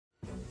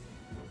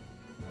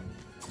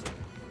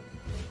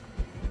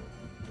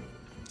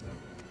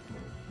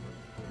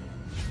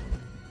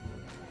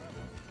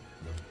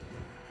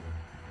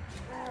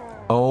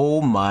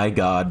Oh my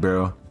god,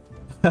 bro.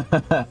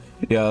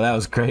 Yo, that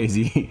was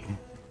crazy.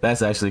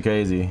 That's actually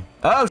crazy.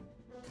 Oh!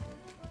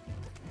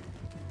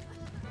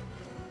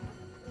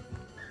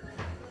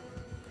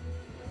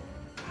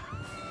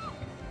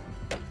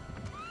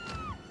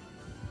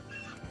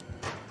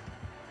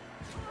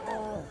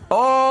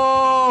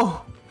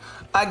 Oh!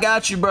 I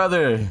got you,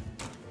 brother.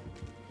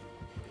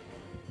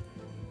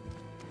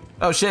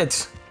 Oh,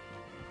 shit.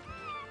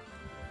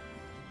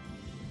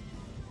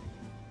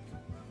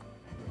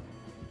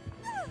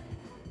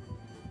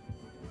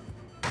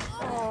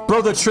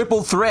 Bro, the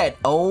triple threat.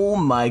 Oh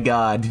my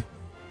god.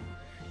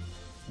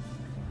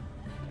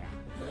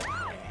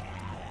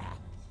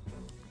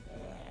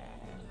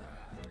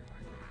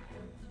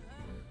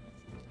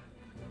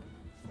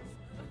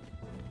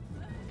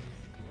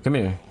 Come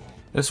here.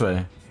 This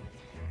way.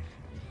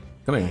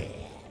 Come here.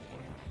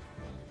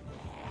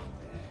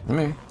 Come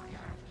here.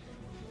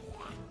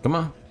 Come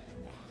on.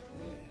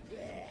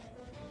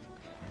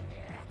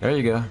 There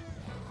you go.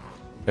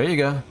 There you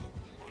go.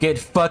 Get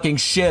fucking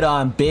shit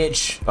on,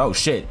 bitch. Oh,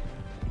 shit.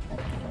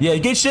 Yeah,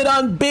 get shit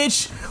on,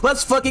 bitch.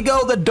 Let's fucking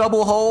go. The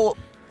double hole.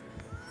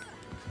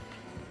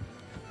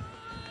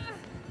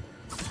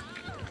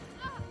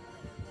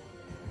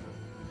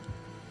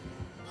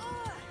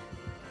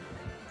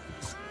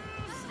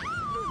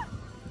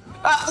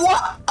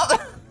 What?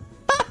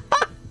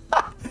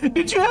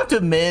 Did you have to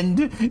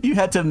mend? You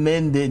had to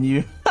mend, didn't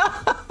you?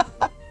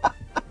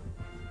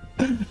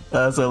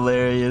 That's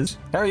hilarious.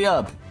 Hurry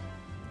up.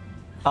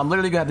 I'm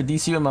literally gonna have to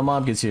DC when my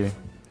mom gets here.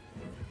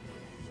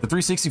 The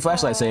 360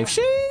 flashlight save.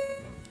 Shit.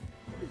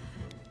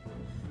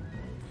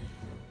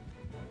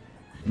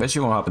 Bet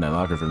you won't hop in that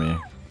locker for me.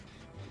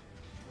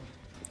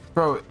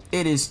 Bro,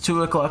 it is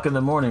 2 o'clock in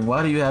the morning.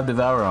 Why do you have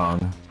Devour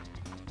on?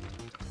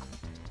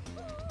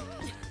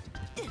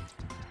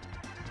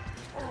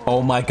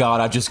 Oh my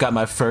god, I just got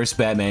my first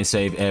Batman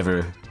save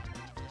ever.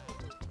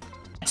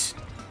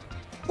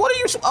 What are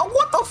you?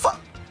 What the fuck?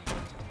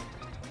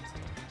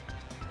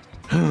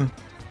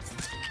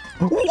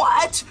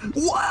 What?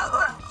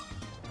 What?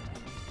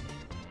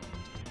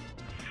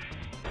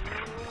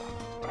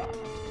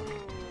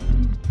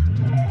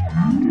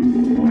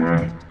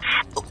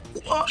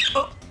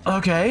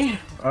 Okay.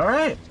 All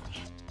right.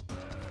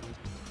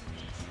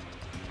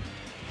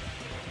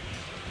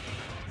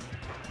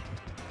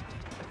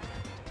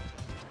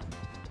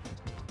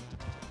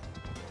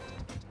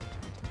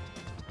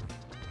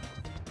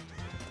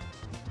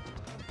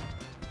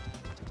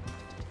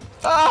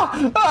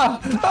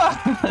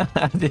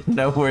 I didn't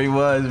know where he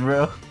was,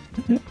 bro.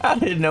 I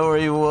didn't know where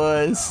he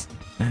was.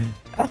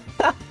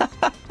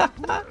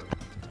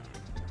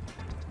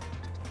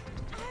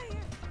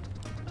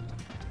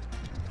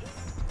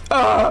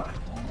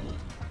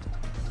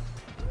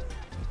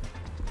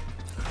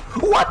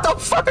 What the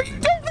fuck are you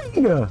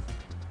doing?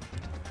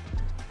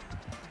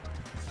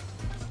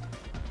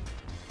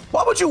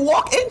 Why would you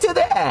walk into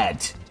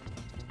that?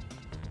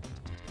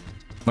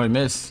 Oh, I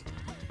missed.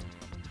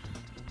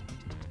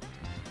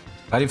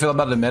 How do you feel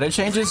about the meta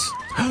changes?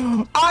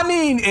 I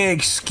mean,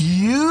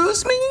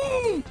 excuse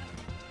me?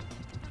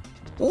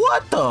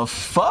 What the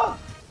fuck?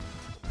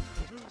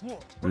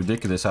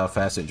 Ridiculous how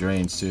fast it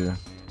drains, too.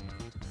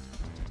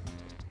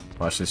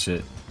 Watch this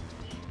shit.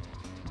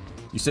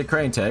 You said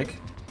crane tech.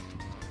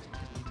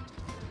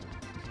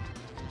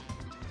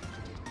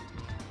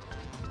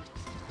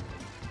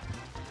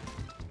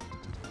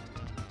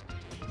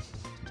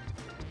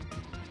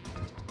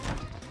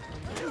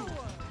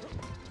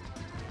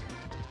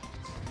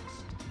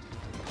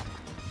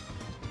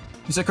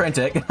 You said crane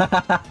tech.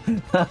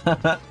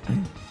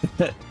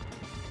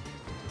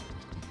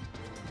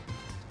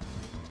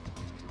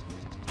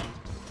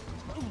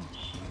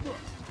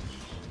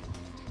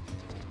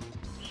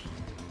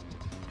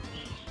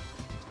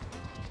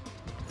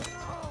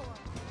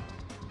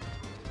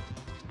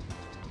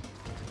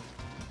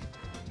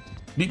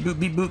 Beep boop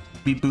beep boop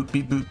beep boop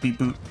beep boop beep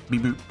boop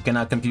beep boop.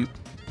 Cannot compute.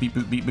 Beep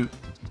boop beep boop.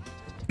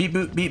 Beep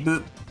boop beep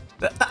boop.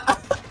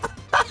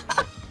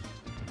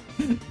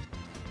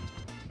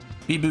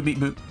 Beep boop beep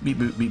boop beep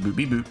boop beep boop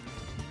beep boop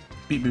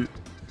beep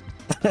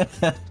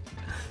boop.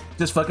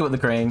 Just fucking with the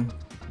crane.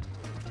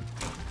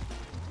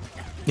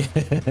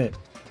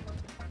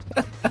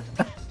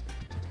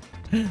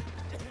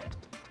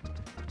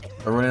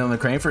 We're running on the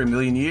crane for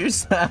 1,000,000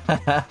 years.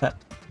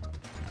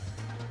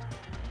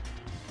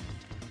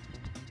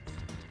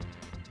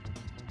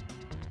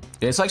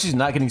 It's like she's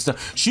not getting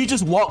stuff. She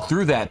just walked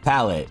through that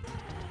pallet.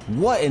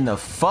 What in the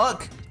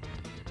fuck?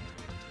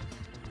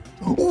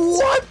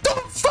 What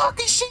the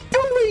fuck is she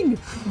doing?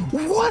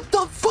 What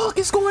the fuck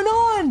is going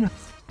on?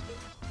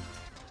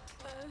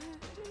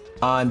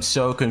 I'm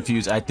so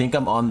confused. I think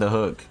I'm on the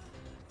hook.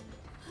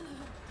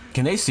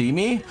 Can they see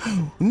me?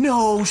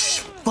 No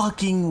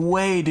fucking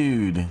way,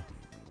 dude.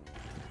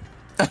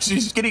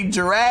 She's getting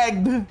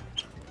dragged.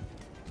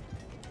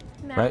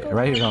 Right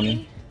here,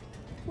 homie.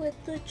 With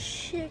the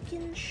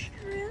chicken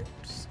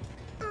strips.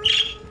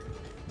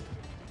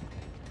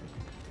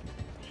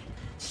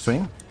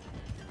 Swing.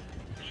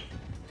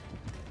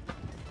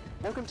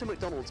 Welcome to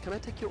McDonald's. Can I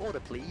take your order,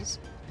 please?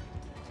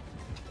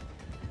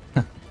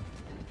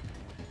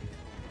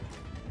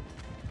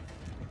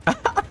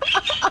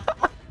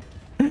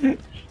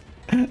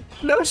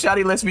 No,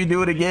 Shotty lets me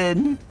do it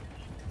again.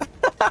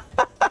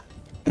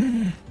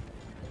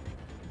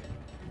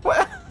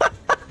 What?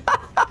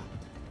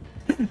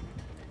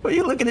 What are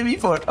you looking at me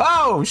for?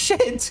 Oh,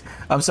 shit!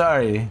 I'm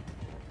sorry.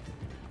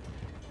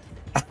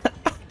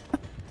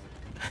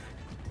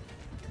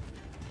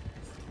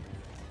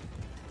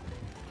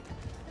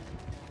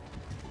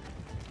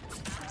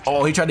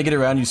 Oh, he tried to get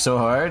around you so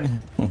hard.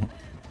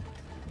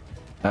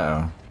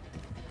 Uh-oh.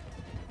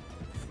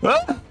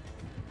 Ah!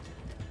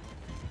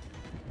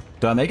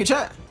 Do I make it,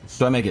 chat?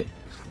 Do I make it?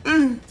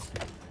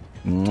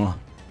 Mwah.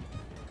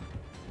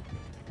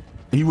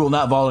 He will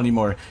not vault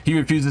anymore. He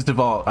refuses to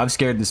vault. I'm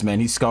scared of this man.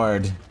 He's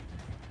scarred.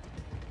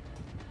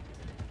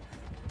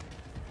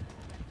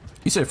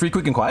 You said free,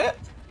 quick, and quiet?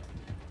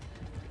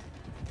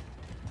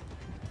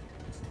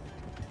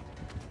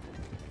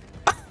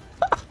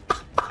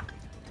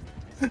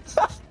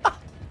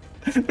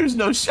 There's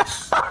no shot.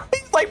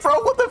 He's like,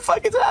 bro, what the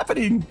fuck is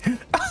happening?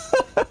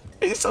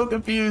 He's so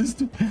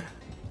confused.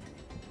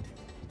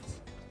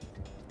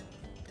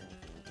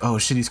 Oh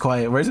shit, he's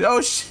quiet. Where's he?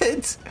 Oh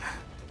shit!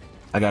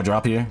 I gotta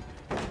drop here.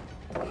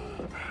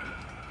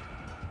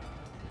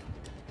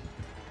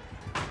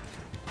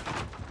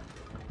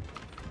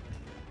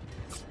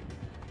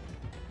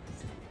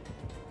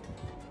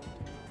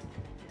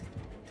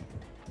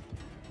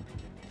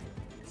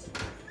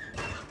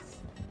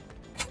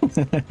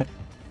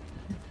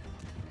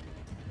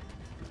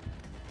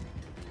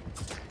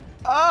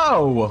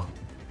 Oh!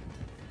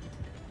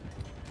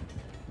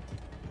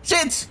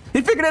 Shit!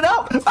 He figured it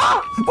out!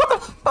 Ah! What the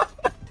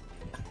fuck?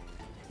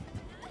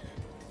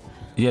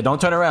 Yeah, don't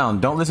turn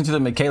around. Don't listen to the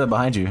Michaela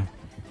behind you.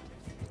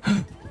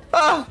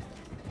 Ah!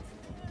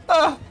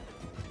 Ah!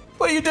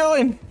 What are you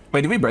doing?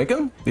 Wait, did we break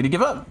him? Did he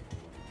give up?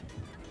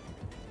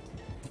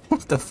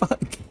 What the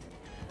fuck?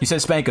 You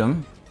said spank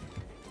him.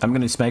 I'm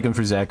gonna spank him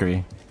for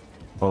Zachary.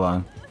 Hold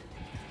on.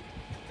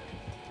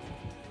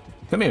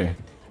 Come here.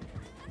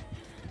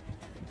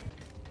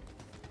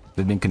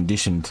 They've been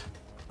conditioned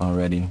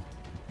already.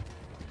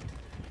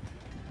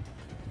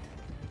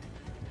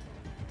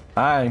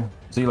 Hi.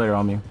 See you later,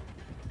 on me.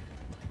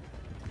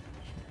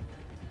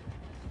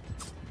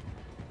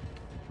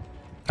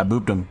 I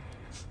booped him.